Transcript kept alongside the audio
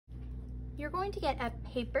you're going to get a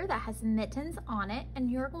paper that has mittens on it, and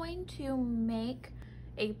you're going to make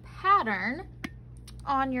a pattern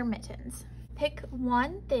on your mittens. Pick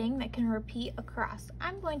one thing that can repeat across.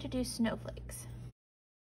 I'm going to do snowflakes.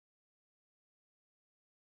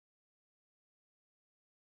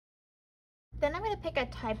 Then I'm going to pick a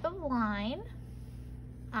type of line.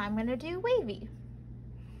 I'm going to do wavy.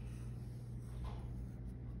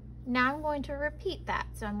 Now I'm going to repeat that.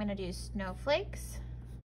 So I'm going to do snowflakes,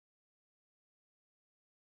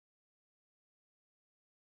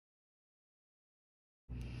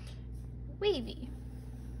 wavy.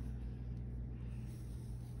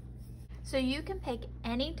 So you can pick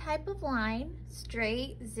any type of line,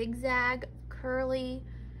 straight, zigzag, curly,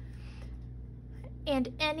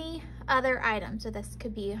 and any other item. So this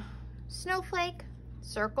could be snowflake,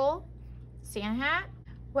 circle, Santa hat,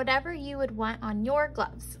 whatever you would want on your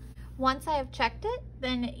gloves. Once I have checked it,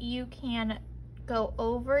 then you can go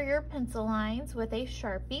over your pencil lines with a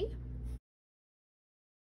Sharpie.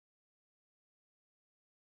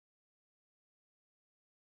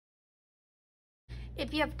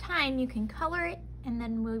 If you have time, you can color it, and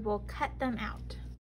then we will cut them out.